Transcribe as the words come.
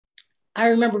I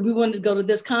remember we wanted to go to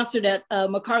this concert at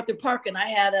MacArthur Park, and I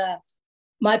had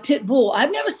my pit bull.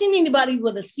 I've never seen anybody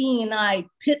with a seeing eye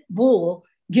pit bull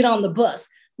get on the bus,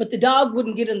 but the dog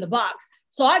wouldn't get in the box.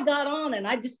 So I got on and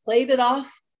I just played it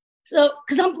off. So,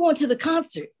 because I'm going to the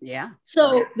concert. Yeah.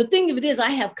 So the thing of it is, I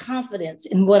have confidence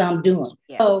in what I'm doing.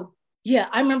 Yeah. So yeah,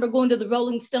 I remember going to the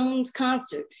Rolling Stones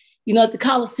concert, you know, at the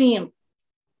Coliseum.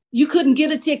 You couldn't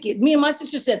get a ticket. Me and my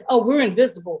sister said, oh, we're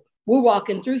invisible. We're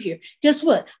walking through here. Guess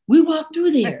what? We walked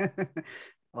through there.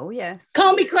 Oh, yes.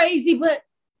 Call me crazy, but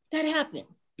that happened.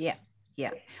 Yeah.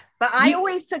 Yeah. But I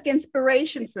always took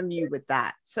inspiration from you with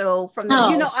that. So from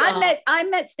the, I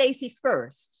met Stacy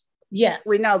first. Yes.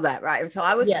 We know that, right? So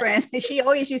I was friends. She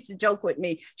always used to joke with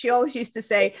me. She always used to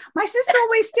say, my sister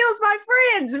always steals my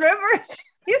friends. Remember?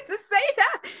 She used to say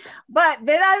that. But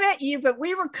then I met you, but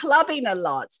we were clubbing a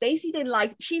lot. Stacy didn't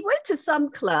like, she went to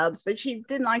some clubs, but she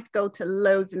didn't like to go to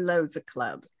loads and loads of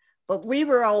clubs. But we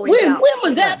were always when out. When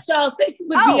was that, Charles? Stacy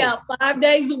would be out 5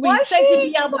 days a week. Was Stacy she?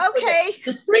 would be out before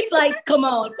the street lights come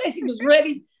on. Stacy was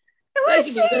ready. Was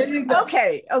she?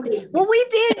 Okay. Well, we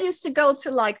did used to go to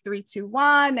like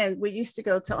 321, and we used to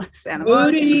go to Santa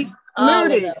Moody's.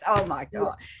 Moody's. Oh my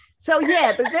God. So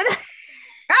yeah, but then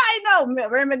I know,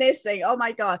 reminiscing. Oh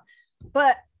my God.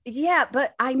 But yeah,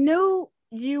 but I knew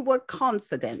you were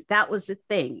confident. That was the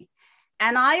thing.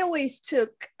 And I always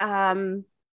took, how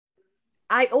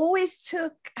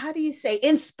do you say,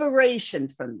 inspiration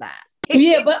from that.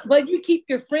 Yeah, but you keep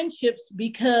your friendships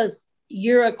because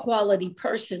you're a quality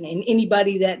person, and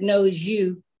anybody that knows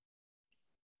you,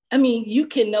 I mean, you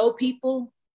can know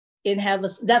people and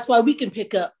that's why we can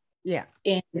pick up. Yeah.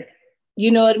 And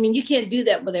you know what I mean? You can't do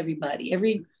that with everybody.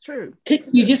 It's true.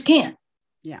 You just can't.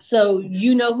 Yeah. So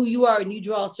you know who you are and you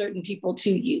draw certain people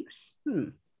to you.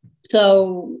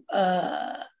 So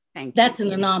that's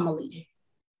an anomaly.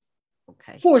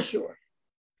 Okay. For sure.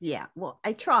 Yeah, well,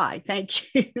 I try.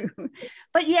 Thank you.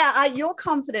 But yeah, your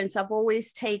confidence, I've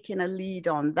always taken a lead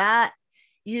on that.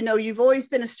 You know, you've always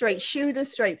been a straight shooter,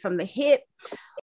 straight from the hip.